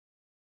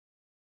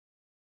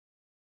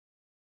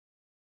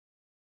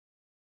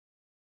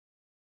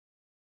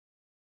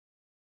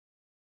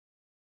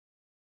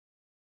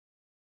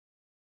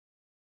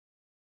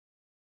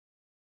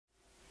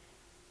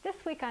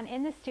This week on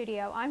In the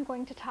Studio, I'm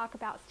going to talk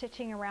about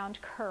stitching around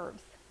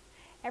curves.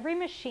 Every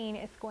machine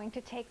is going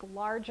to take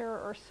larger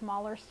or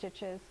smaller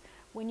stitches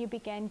when you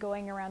begin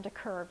going around a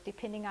curve,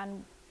 depending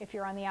on if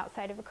you're on the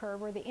outside of a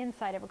curve or the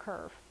inside of a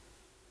curve.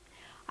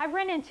 I've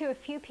run into a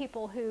few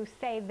people who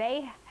say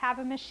they have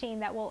a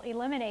machine that will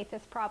eliminate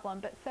this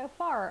problem, but so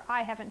far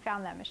I haven't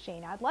found that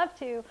machine. I'd love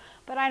to,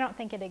 but I don't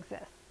think it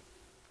exists.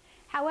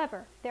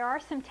 However, there are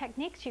some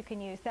techniques you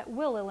can use that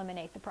will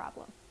eliminate the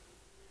problem.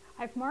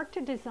 I've marked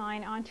a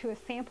design onto a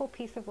sample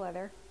piece of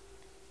leather,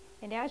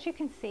 and as you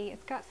can see,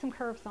 it's got some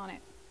curves on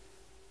it.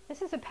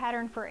 This is a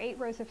pattern for 8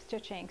 rows of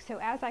stitching, so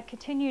as I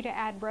continue to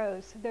add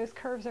rows, those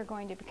curves are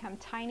going to become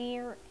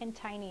tinier and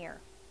tinier.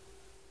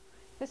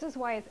 This is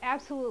why it's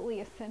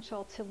absolutely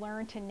essential to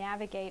learn to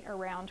navigate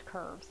around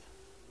curves.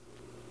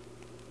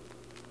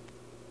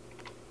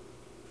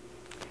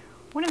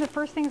 One of the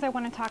first things I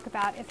want to talk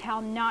about is how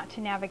not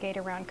to navigate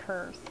around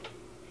curves.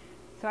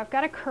 So I've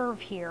got a curve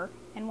here,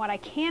 and what I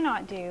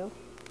cannot do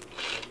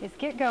is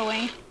get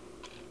going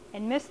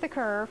and miss the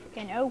curve,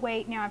 and oh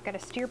wait, now I've got to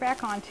steer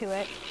back onto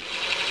it,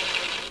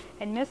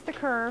 and miss the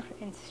curve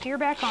and steer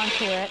back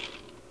onto it.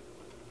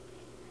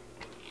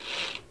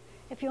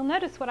 If you'll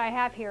notice, what I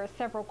have here is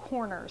several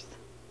corners,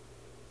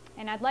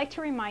 and I'd like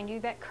to remind you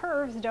that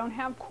curves don't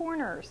have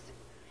corners.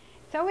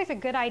 It's always a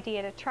good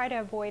idea to try to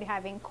avoid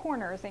having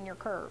corners in your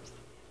curves.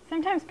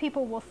 Sometimes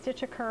people will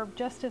stitch a curve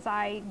just as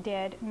I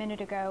did a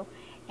minute ago,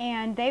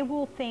 and they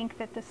will think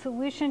that the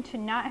solution to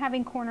not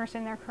having corners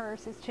in their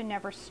curves is to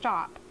never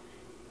stop.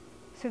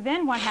 So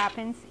then what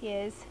happens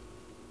is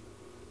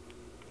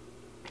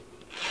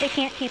they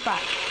can't keep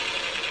up.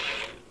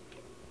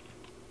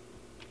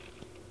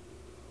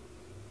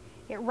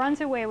 It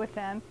runs away with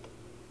them,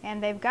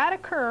 and they've got a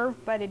curve,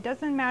 but it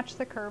doesn't match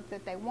the curve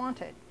that they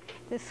wanted.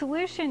 The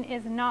solution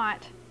is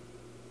not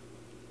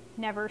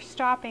never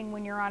stopping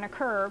when you're on a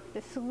curve.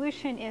 The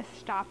solution is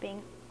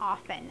stopping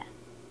often.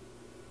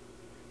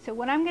 So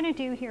what I'm going to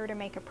do here to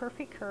make a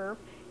perfect curve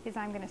is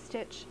I'm going to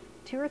stitch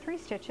 2 or 3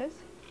 stitches.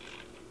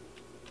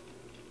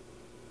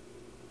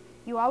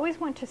 You always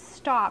want to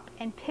stop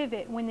and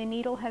pivot when the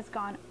needle has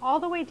gone all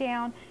the way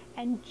down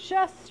and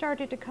just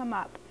started to come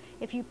up.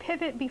 If you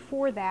pivot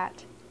before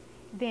that,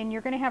 then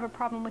you're going to have a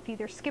problem with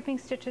either skipping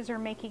stitches or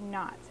making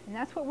knots. And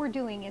that's what we're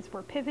doing, is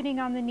we're pivoting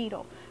on the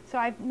needle. So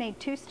I've made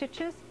 2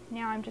 stitches.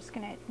 Now I'm just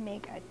going to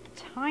make a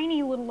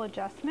tiny little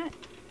adjustment.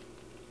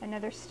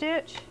 Another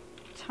stitch,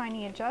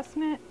 tiny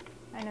adjustment,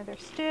 another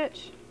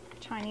stitch,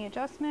 tiny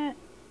adjustment.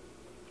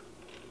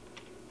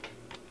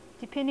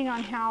 Depending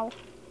on how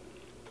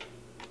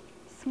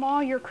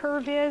small your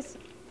curve is,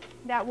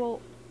 that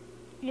will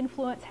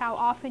influence how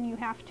often you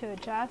have to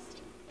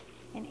adjust.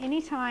 And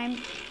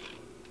anytime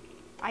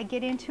I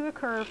get into a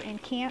curve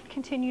and can't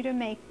continue to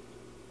make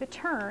the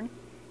turn,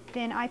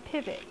 then I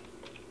pivot.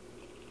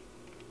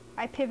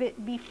 I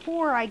pivot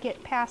before I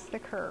get past the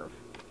curve.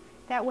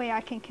 That way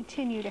I can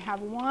continue to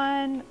have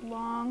one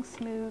long,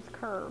 smooth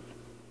curve.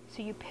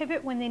 So you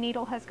pivot when the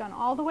needle has gone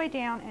all the way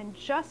down and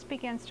just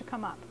begins to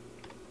come up.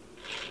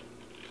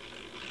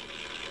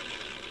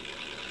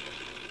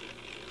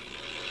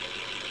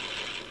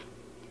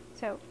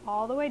 So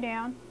all the way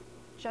down,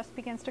 just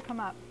begins to come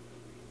up.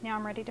 Now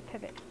I'm ready to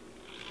pivot.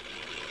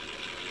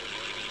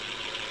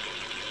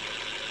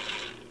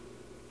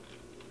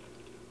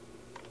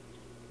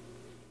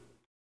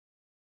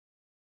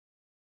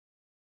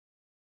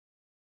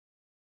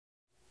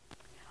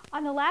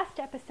 On the last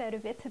episode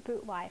of It's a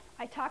Boot Life,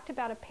 I talked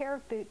about a pair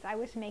of boots I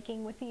was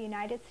making with the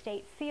United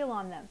States seal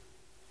on them.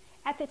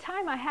 At the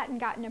time, I hadn't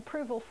gotten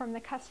approval from the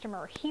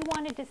customer. He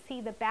wanted to see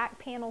the back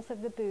panels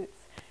of the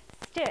boots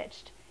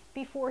stitched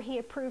before he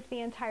approved the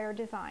entire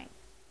design.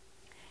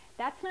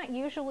 That's not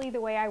usually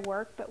the way I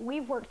work, but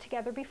we've worked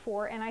together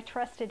before and I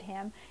trusted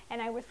him,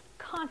 and I was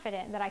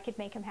confident that I could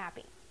make him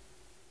happy.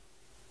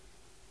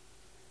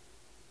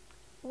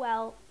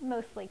 Well,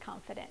 mostly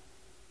confident.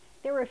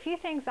 There were a few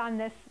things on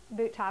this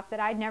boot top that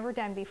I'd never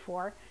done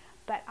before,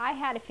 but I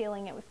had a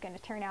feeling it was going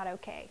to turn out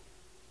okay.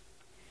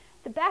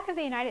 The back of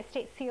the United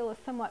States seal is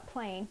somewhat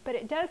plain, but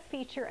it does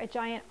feature a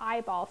giant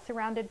eyeball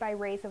surrounded by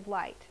rays of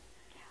light.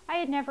 I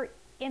had never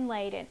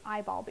inlaid an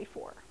eyeball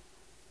before.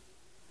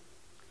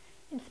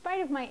 In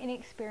spite of my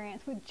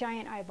inexperience with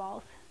giant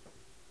eyeballs,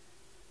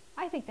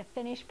 I think the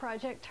finished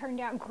project turned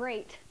out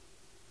great.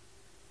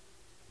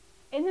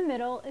 In the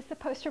middle is the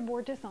poster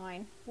board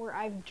design, where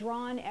I've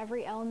drawn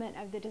every element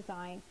of the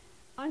design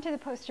onto the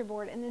poster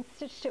board and then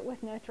stitched it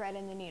with no thread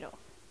in the needle.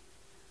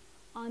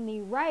 On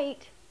the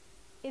right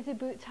is a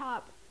boot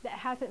top that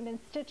hasn't been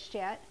stitched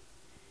yet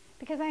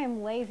because I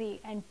am lazy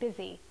and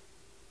busy,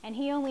 and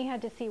he only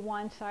had to see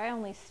one, so I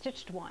only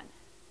stitched one.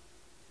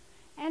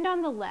 And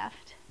on the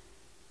left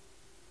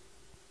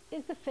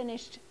is the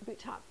finished boot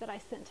top that I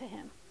sent to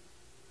him.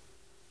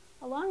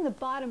 Along the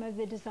bottom of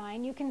the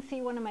design, you can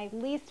see one of my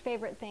least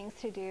favorite things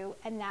to do,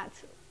 and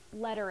that's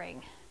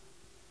lettering.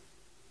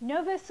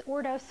 Novus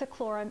Ordo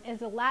Seclorum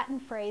is a Latin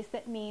phrase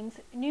that means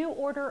new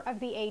order of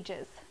the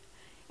ages.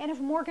 And if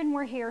Morgan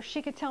were here,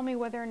 she could tell me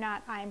whether or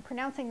not I'm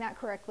pronouncing that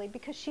correctly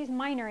because she's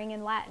minoring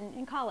in Latin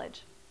in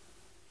college.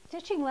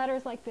 Stitching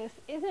letters like this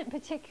isn't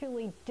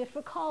particularly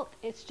difficult,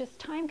 it's just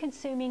time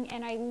consuming,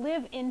 and I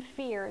live in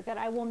fear that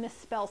I will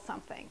misspell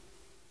something.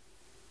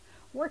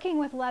 Working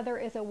with leather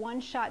is a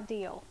one-shot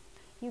deal.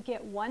 You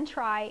get one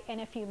try,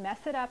 and if you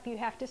mess it up, you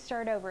have to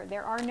start over.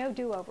 There are no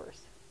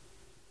do-overs.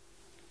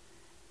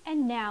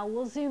 And now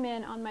we'll zoom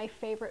in on my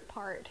favorite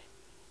part,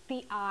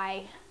 the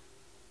eye.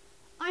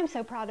 I'm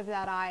so proud of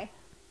that eye.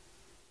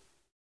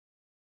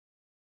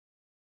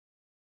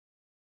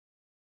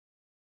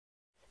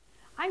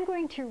 I'm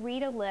going to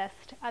read a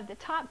list of the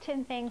top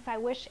 10 things I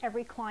wish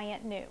every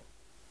client knew.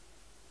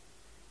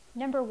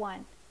 Number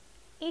 1,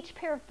 each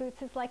pair of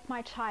boots is like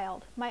my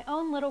child, my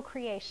own little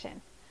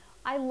creation.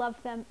 I love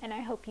them and I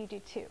hope you do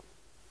too.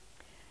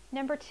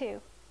 Number 2,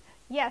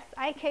 yes,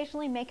 I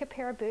occasionally make a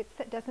pair of boots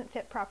that doesn't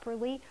fit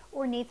properly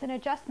or needs an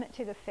adjustment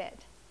to the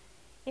fit.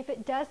 If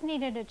it does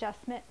need an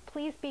adjustment,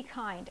 please be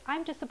kind.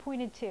 I'm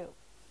disappointed too.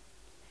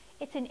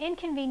 It's an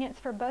inconvenience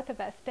for both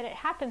of us, but it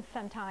happens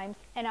sometimes,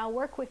 and I'll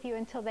work with you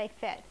until they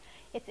fit.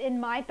 It's in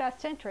my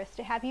best interest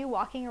to have you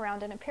walking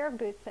around in a pair of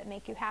boots that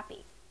make you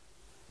happy.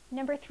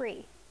 Number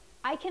 3,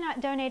 I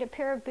cannot donate a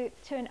pair of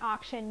boots to an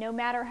auction no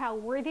matter how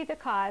worthy the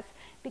cause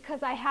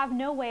because I have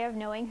no way of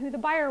knowing who the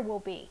buyer will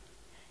be.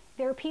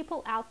 There are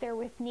people out there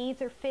with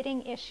needs or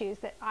fitting issues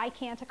that I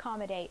can't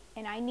accommodate,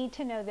 and I need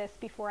to know this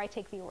before I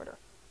take the order.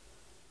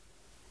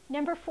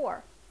 Number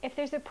 4, if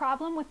there's a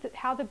problem with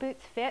how the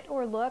boots fit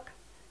or look,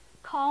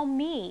 call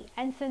me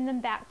and send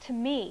them back to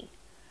me.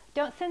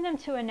 Don't send them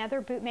to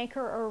another bootmaker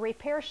or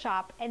repair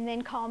shop and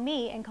then call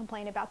me and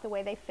complain about the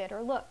way they fit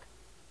or look.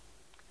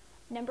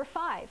 Number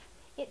 5,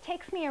 it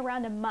takes me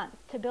around a month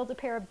to build a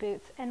pair of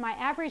boots, and my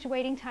average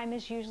waiting time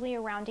is usually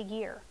around a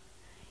year.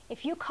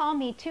 If you call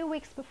me 2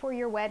 weeks before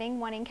your wedding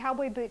wanting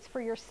cowboy boots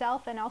for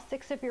yourself and all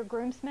 6 of your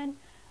groomsmen,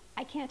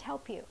 I can't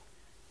help you.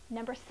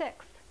 Number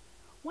 6,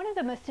 one of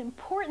the most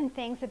important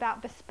things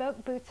about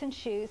bespoke boots and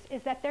shoes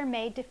is that they're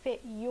made to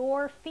fit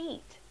your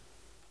feet.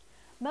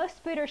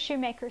 Most boot or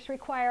shoemakers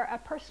require a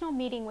personal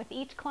meeting with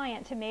each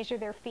client to measure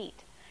their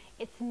feet.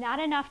 It's not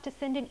enough to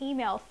send an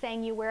email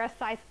saying you wear a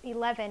size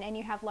 11 and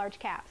you have large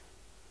calves.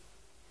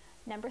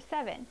 Number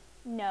 7,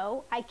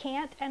 no, I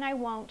can't and I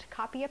won't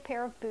copy a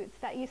pair of boots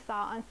that you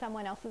saw on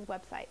someone else's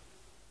website.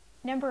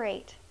 Number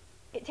 8,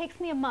 it takes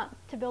me a month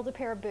to build a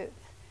pair of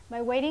boots.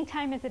 My waiting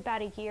time is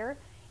about a year,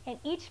 and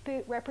each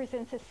boot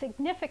represents a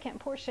significant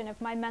portion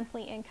of my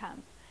monthly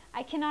income.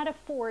 I cannot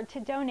afford to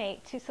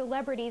donate to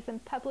celebrities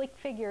and public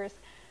figures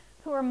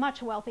who are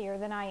much wealthier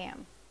than I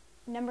am.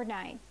 Number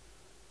 9,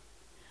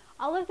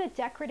 all of the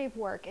decorative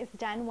work is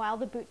done while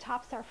the boot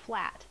tops are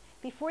flat,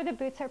 before the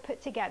boots are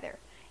put together.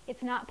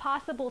 It's not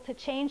possible to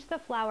change the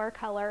flower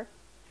color,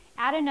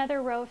 add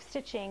another row of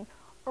stitching,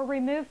 or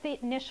remove the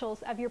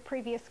initials of your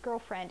previous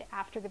girlfriend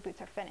after the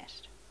boots are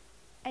finished.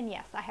 And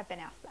yes, I have been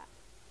asked that.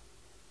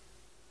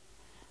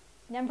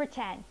 Number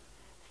 10,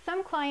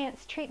 some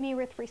clients treat me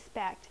with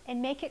respect and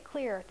make it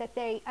clear that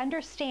they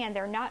understand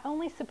they're not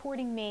only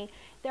supporting me,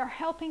 they're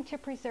helping to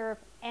preserve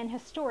an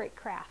historic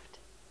craft.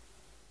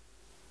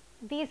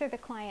 These are the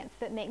clients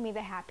that make me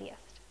the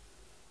happiest.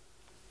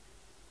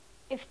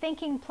 If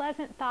thinking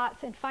pleasant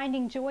thoughts and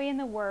finding joy in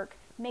the work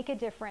make a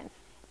difference,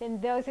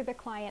 then those are the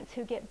clients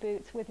who get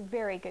boots with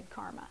very good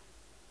karma.